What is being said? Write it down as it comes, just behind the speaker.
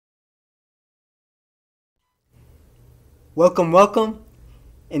Welcome.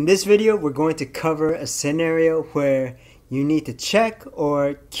 In this video, we're going to cover a scenario where you need to check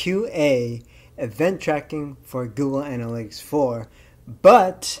or QA event tracking for Google Analytics 4,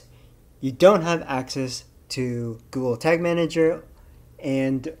 but you don't have access to Google Tag Manager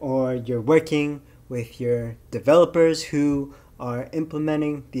or you're working with your developers who are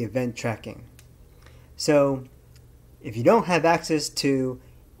implementing the event tracking. So if you don't have access to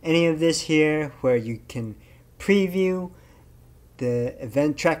any of this here where you can preview the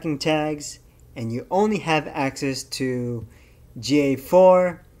event tracking tags and you only have access to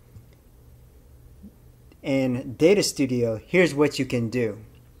GA4 and Data Studio, here's what you can do.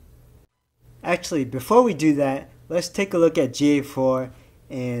 Actually, before we do that, let's take a look at GA4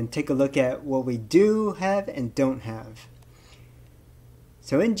 and take a look at what we do have and don't have.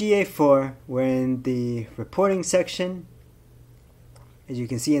 So in GA4, we're in the reporting section, as you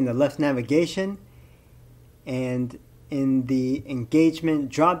can see in the left navigation, and in the engagement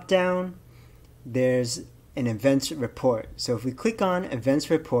drop-down, there's an events report. So if we click on events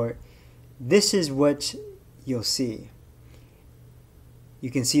report, this is what you'll see.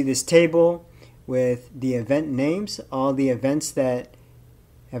 You can see this table with the event names, all the events that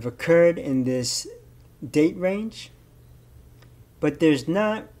have occurred in this date range, but there's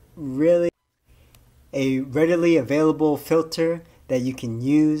not really a readily available filter that you can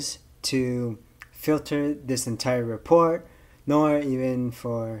use to filter this entire report, nor even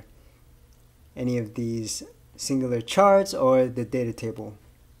for any of these singular charts or the data table.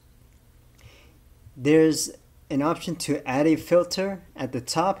 There's an option to add a filter at the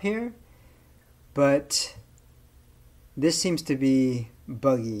top here, but this seems to be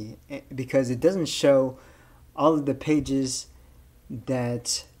buggy because it doesn't show all of the pages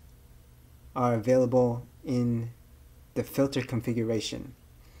that are available in the filter configuration.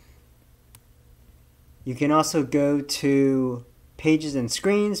 You can also go to pages and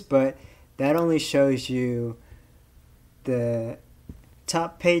screens, but that only shows you the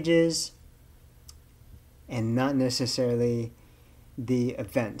top pages and not necessarily the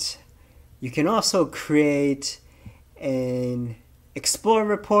events. You can also create an Explore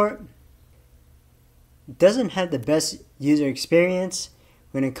report. It doesn't have the best user experience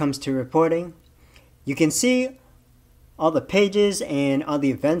when it comes to reporting. You can see all the pages and all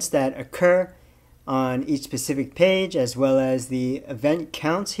the events that occur on each specific page, as well as the event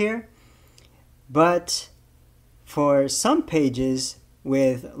counts here. But for some pages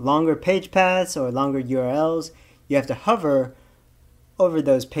with longer page paths or longer URLs, you have to hover over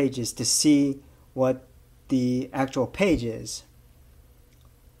those pages to see what the actual page is.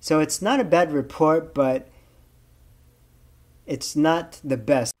 So it's not a bad report, but it's not the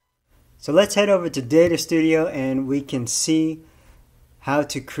best. So let's head over to Data Studio and we can see how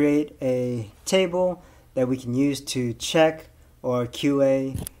to create a table that we can use to check or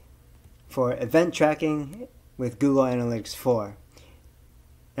QA for event tracking with Google Analytics 4.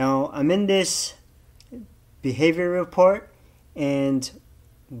 Now I'm in this behavior report, and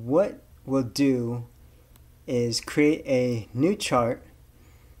what we'll do is create a new chart,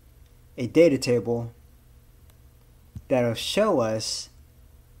 a data table that'll show us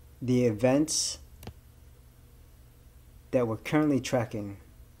the events that we're currently tracking.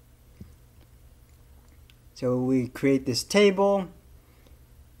 So we create this table,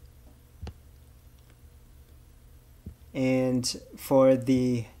 and for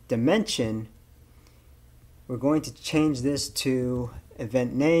the dimension, we're going to change this to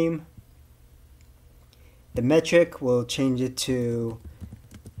event name. The metric, we'll change it to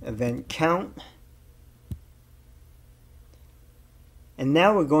event count. And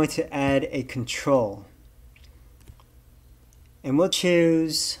now we're going to add a control. And let's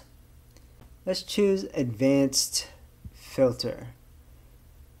choose advanced filter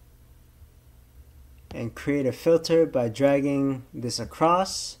and create a filter by dragging this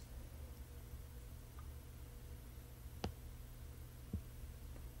across.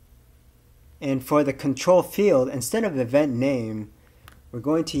 And for the control field, instead of event name, we're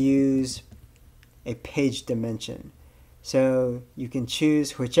going to use a page dimension. So you can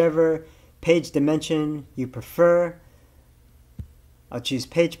choose whichever page dimension you prefer. I'll choose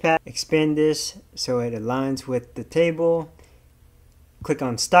page path, expand this so it aligns with the table, click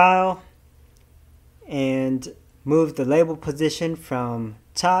on style, and move the label position from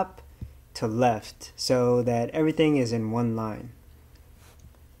top to left so that everything is in one line.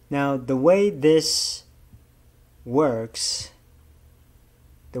 Now the way this works,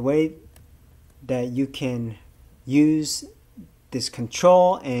 the way that you can use this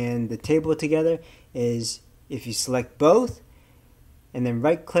control and the table together is if you select both and then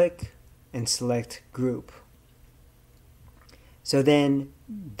right click and select group. So then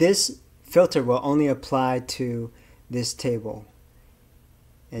this filter will only apply to this table.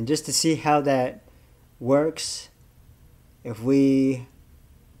 And just to see how that works, if we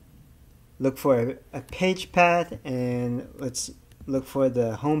look for a page path and let's look for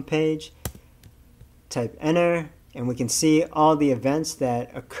the home page, type enter, and we can see all the events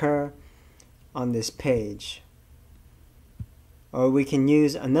that occur on this page. Or we can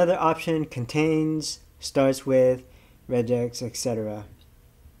use another option, contains, starts with, regex, etc.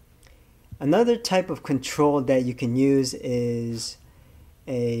 Another type of control that you can use is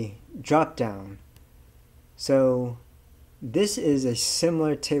a dropdown. So this is a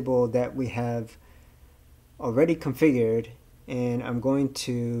similar table that we have already configured, and I'm going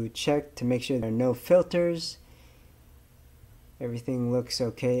to check to make sure there are no filters. Everything looks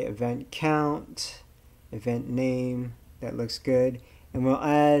okay. Event count, event name, that looks good. And we'll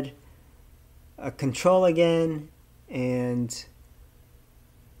add a control again and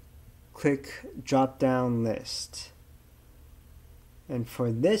click drop down list. And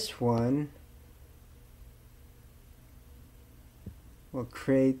for this one, we'll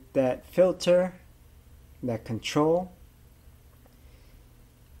create that filter, that control.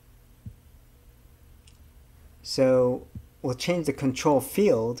 So we'll change the control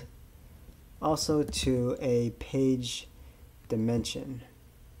field also to a page dimension.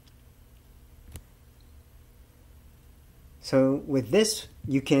 So with this,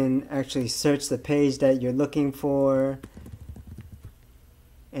 you can actually search the page that you're looking for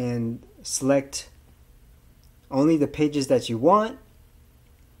and select only the pages that you want.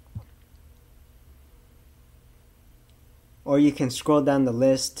 Or you can scroll down the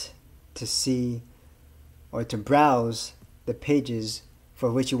list to see or to browse the pages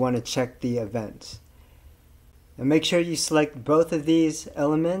for which you want to check the events. And make sure you select both of these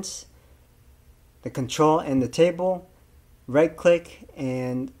elements, the control and the table, right click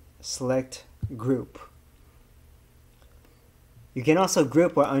and select group. You can also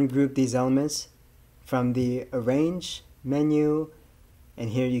group or ungroup these elements from the arrange menu, and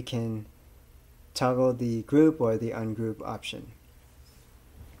here you can toggle the group or the ungroup option.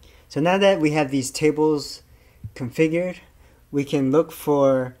 So now that we have these tables configured, we can look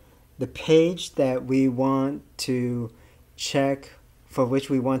for the page that we want to check, for which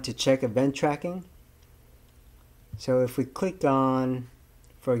we want to check event tracking. So if we click on,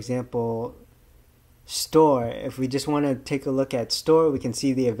 for example, store, if we just want to take a look at store, we can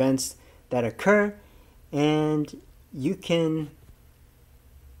see the events that occur, and you can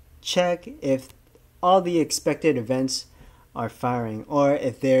check if all the expected events are firing, or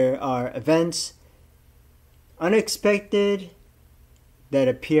if there are events unexpected that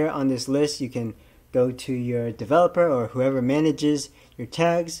appear on this list. You can go to your developer or whoever manages your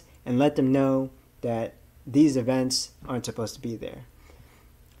tags and let them know that these events aren't supposed to be there.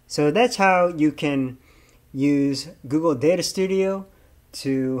 So that's how you can use Google Data Studio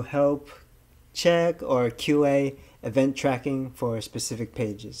to help check or QA event tracking for specific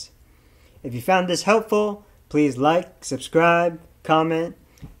pages. If you found this helpful, please like, subscribe, comment,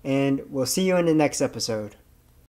 and we'll see you in the next episode.